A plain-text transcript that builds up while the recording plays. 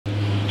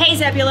Hey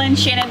Zebulon,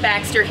 Shannon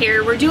Baxter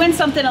here. We're doing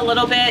something a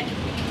little bit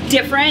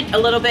different, a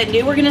little bit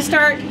new. We're gonna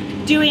start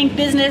doing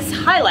business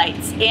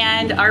highlights,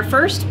 and our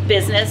first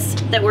business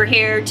that we're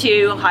here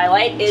to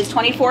highlight is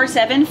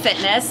 24/7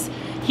 Fitness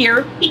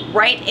here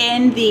right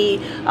in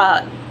the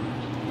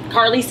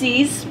Carly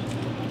C's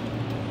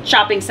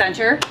shopping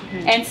center.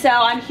 And so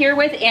I'm here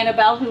with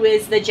Annabelle, who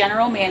is the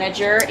general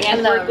manager,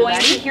 and Hello, we're going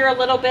to hear a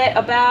little bit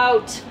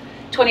about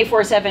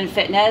 24/7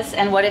 Fitness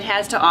and what it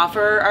has to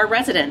offer our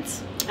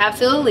residents.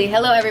 Absolutely.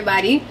 Hello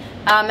everybody.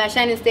 As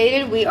Shannon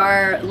stated, we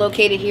are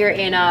located here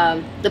in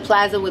the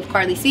plaza with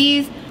Carly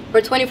C's.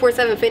 We're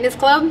 24/7 Fitness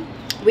Club.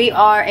 We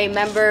are a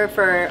member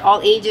for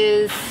all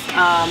ages,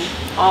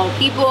 all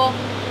people.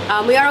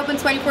 We are open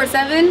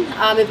 24/7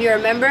 if you're a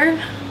member.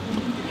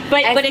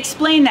 But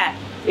explain that.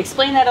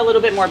 Explain that a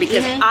little bit more,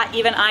 because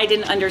even I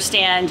didn't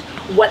understand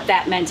what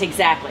that meant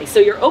exactly. So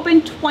you're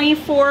open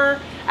 24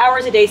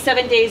 hours a day,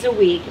 7 days a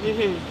week,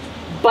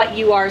 but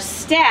you are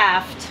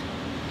staffed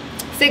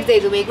 6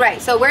 days a week,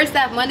 right? So we're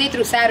staffed Monday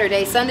through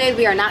Saturday. Sundays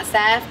we are not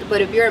staffed,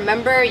 but if you're a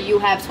member, you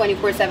have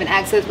 24/7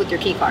 access with your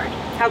key card.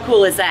 How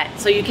cool is that?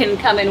 So you can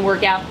come and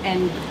work out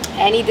and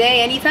Any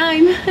day,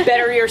 anytime.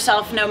 better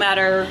yourself no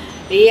matter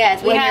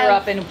Yes, when you're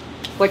up and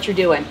what you're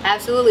doing.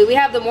 Absolutely. We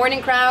have the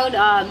morning crowd.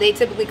 They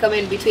typically come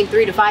in between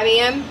 3 to 5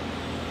 a.m.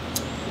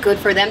 Good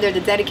for them. They're the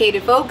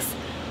dedicated folks.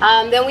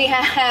 Then we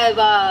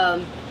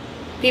have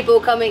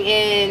people coming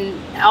in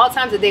all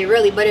times of day,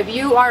 really. But if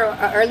you are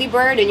an early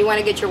bird and you want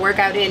to get your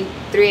workout in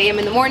 3 a.m.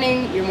 in the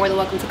morning, you're more than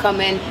welcome to come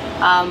in.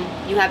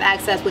 You have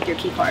access with your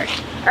key card.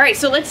 All right,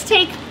 so let's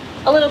take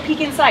a little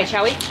peek inside,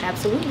 shall we?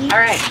 Absolutely. All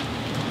right.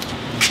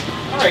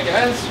 All right,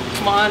 guys,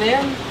 come on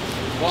in.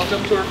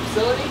 Welcome to our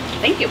facility.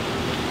 Thank you.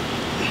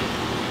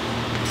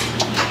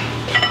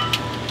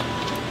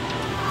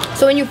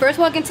 So when you first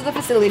walk into the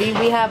facility,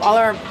 we have all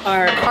our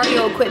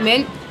cardio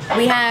equipment.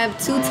 We have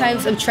 2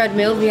 types of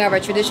treadmills. We have our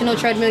traditional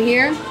treadmill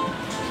here,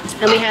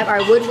 and we have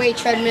our wood weight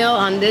treadmill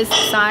on this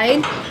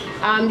side.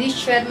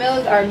 These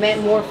treadmills are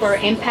meant more for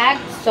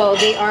impact, so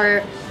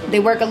they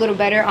work a little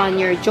better on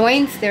your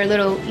joints. They're a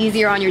little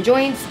easier on your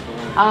joints.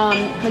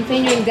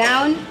 Continuing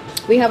down,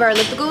 we have our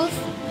ellipticals,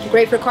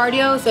 great for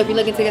cardio. So if you're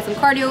looking to get some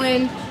cardio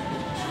in,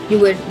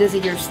 this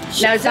is your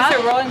Now, is this a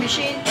rowing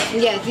machine?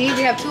 Yes, we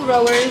have 2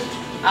 rowers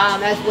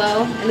as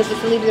well in the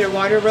facility. They're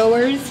water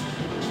rowers.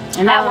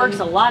 And that works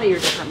a lot of your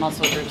different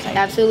muscle groups.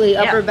 Absolutely,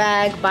 upper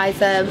back,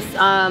 biceps.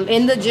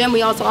 In the gym,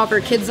 we also offer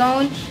a kids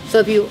zone. So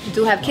if you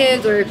do have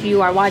kids, or if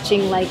you are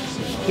watching like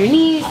your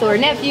niece or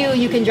nephew,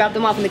 you can drop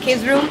them off in the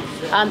kids room.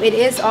 It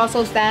is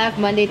also staffed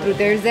Monday through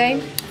Thursday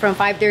from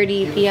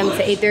 5:30 p.m.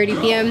 to 8:30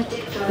 p.m.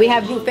 We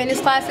have group fitness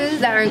classes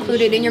that are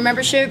included in your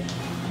membership.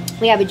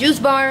 We have a juice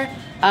bar.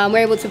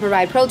 We're able to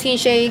provide protein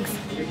shakes,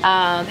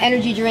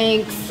 energy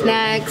drinks,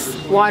 snacks,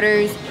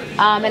 waters.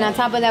 And on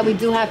top of that, we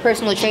do have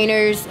personal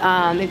trainers.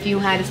 If you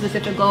had a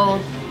specific goal,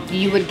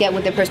 you would get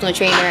with the personal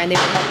trainer and they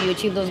would help you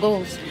achieve those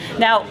goals.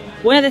 Now,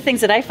 one of the things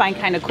that I find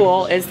kind of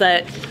cool is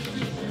that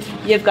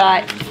you've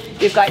got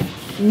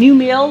new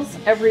meals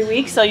every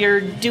week, so you're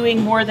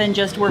doing more than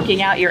just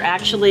working out. You're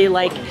actually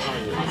like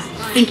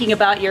thinking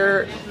about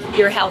your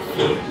health.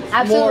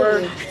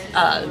 Absolutely.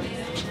 More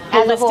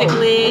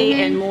holistically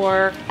and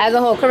more as a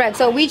whole. Correct.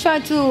 So we try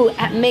to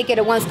make it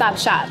a one-stop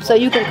shop, so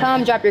you can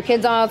come drop your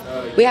kids off.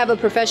 We have a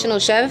professional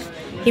chef.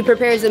 He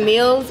prepares the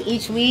meals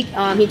each week.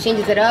 He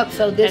changes it up.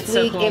 So this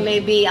week it may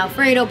be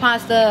Alfredo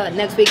pasta,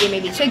 next week it may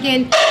be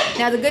chicken.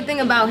 Now the good thing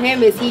about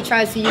him is he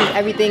tries to use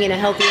everything in a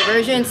healthier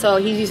version. So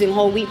he's using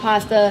whole wheat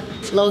pasta,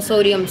 low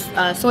sodium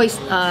soy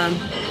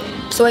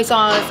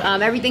sauce.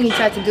 Everything he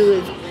tries to do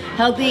is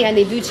healthy, and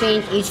they do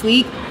change each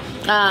week.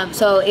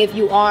 So if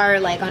you are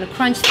like on a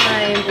crunch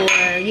time,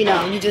 or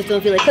you just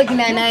don't feel like cooking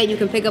that night, you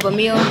can pick up a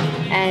meal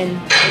and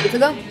you're good to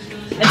go.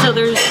 And so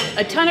there's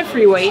a ton of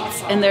free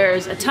weights and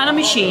there's a ton of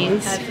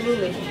machines.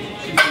 Absolutely.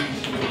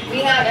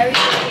 We have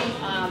everything,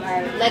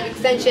 our leg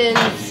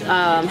extensions,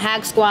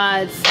 hack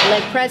squats,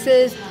 leg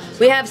presses.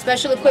 We have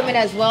special equipment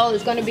as well.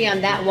 It's going to be on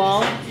that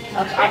wall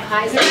of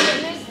Kaiser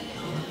equipment.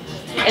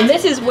 And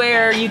this is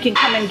where you can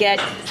come and get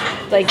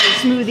like your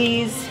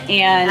smoothies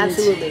and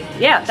absolutely.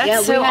 Yeah,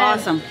 that's so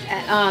awesome.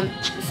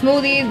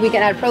 Smoothies, we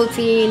can add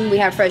protein, we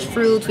have fresh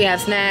fruits, we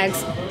have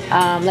snacks,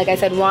 like I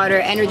said, water,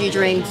 energy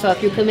drinks. So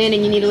if you come in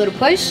and you need a little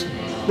push,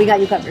 we got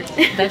you covered.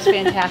 That's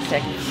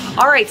fantastic.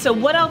 All right, so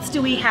what else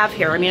do we have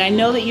here? I mean, I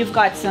know that you've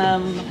got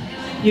some,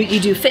 you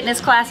do fitness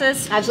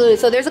classes? Absolutely.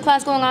 So there's a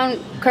class going on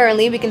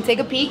currently. We can take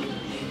a peek.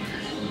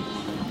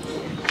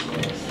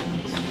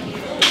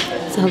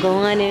 So go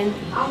on in.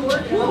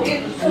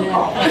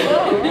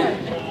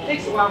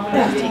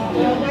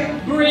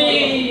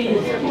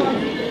 Breathe.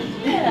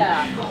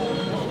 Yeah.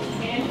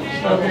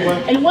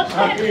 And what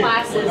kind of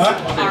classes are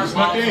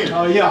offered?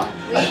 Oh yeah.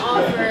 We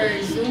offer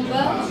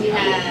Zumba. We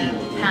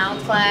have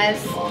pound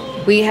class.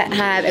 We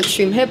have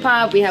extreme hip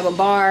hop. We have a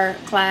bar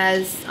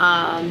class.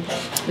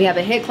 We have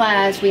a HIIT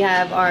class. We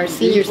have our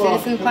senior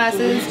citizen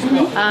classes.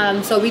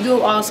 So we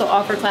do also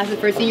offer classes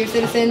for senior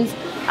citizens.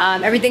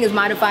 Everything is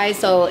modified,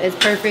 so it's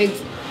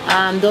perfect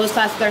Those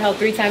classes are held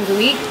 3 times a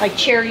week. Like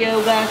chair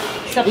yoga,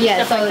 stuff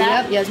like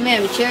that? Yes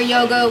ma'am, chair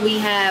yoga. We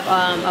have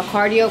a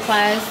cardio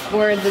class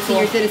for the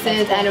senior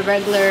citizens and a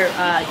regular,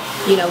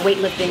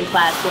 weightlifting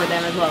class for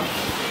them as well.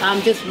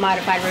 Just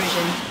modified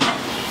version.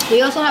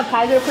 We also have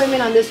Kaiser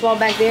equipment on this wall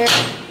back there.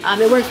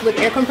 It works with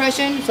air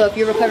compression, so if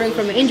you're recovering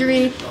from an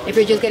injury, if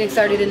you're just getting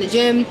started in the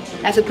gym,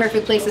 that's a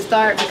perfect place to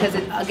start because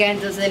it,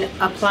 again, doesn't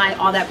apply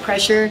all that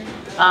pressure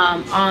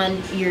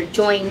on your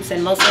joints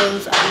and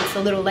muscles. It's a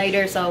little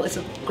lighter, so it's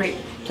a great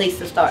place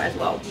to start as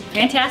well.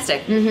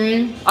 Fantastic.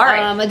 All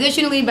right.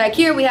 Additionally, back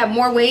here, we have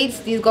more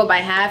weights. These go by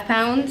half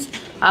pounds,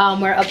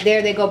 where up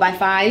there they go by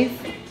 5,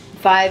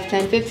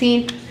 10,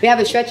 15. We have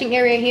a stretching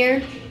area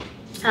here.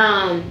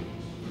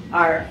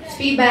 Our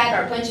speed bag,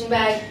 our punching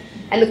bag.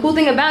 And the cool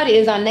thing about it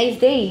is on nice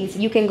days,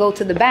 you can go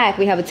to the back.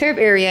 We have a turf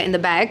area in the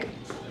back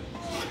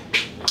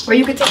where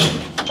you can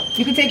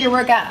take your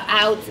workout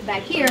out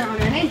back here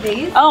on our nice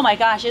days. Oh my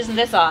gosh, isn't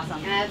this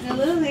awesome?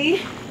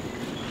 Absolutely.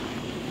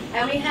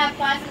 And we have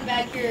classes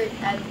back here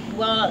as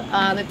well.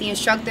 If the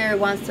instructor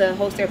wants to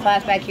host their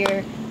class back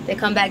here, they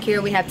come back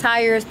here. We have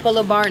tires,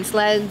 pull-up bar, and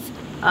sleds.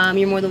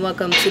 You're more than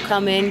welcome to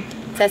come in,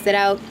 test it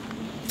out,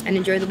 and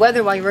enjoy the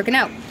weather while you're working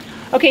out.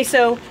 Okay,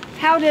 so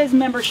how does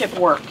membership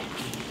work?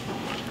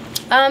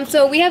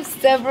 So we have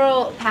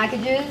several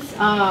packages.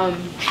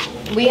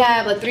 We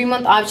have a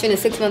 3-month option, a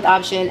 6-month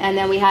option, and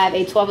then we have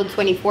a 12 and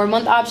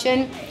 24-month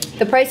option.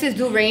 The prices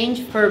do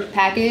range per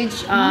package,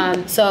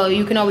 so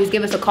you can always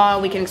give us a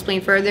call. We can explain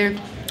further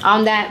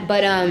on that.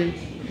 But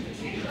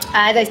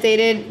as I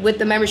stated, with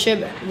the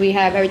membership, we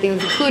have everything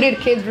included: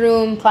 kids'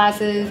 room,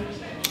 classes.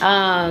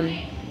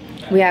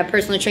 We have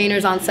personal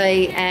trainers on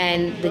site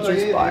and the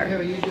juice bar.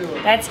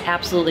 That's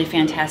absolutely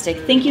fantastic.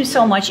 Thank you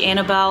so much,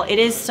 Annabelle. It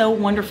is so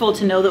wonderful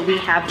to know that we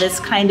have this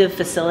kind of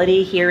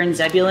facility here in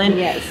Zebulon,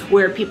 yes,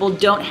 where people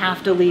don't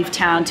have to leave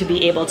town to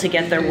be able to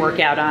get their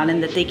workout on,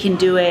 and that they can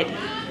do it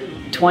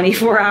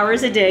 24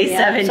 hours a day,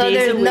 7 days a week. So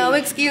there's no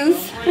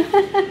excuse.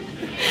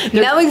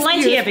 There's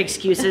plenty of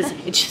excuses.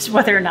 It's just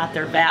whether or not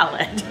they're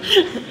valid.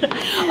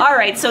 All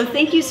right, so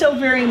thank you so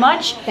very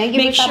much. Thank you.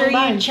 Make sure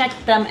you check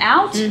them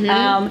out.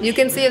 You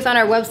can see us on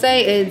our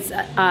website. It's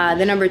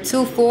the number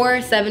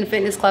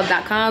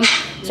 247fitnessclub.com.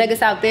 Check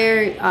us out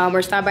there.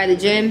 We're stopped by the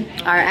gym.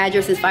 Our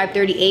address is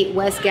 538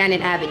 West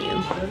Gannon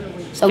Avenue.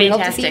 So we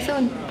hope to see you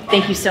soon.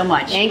 Thank you so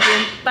much. Thank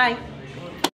you. Bye.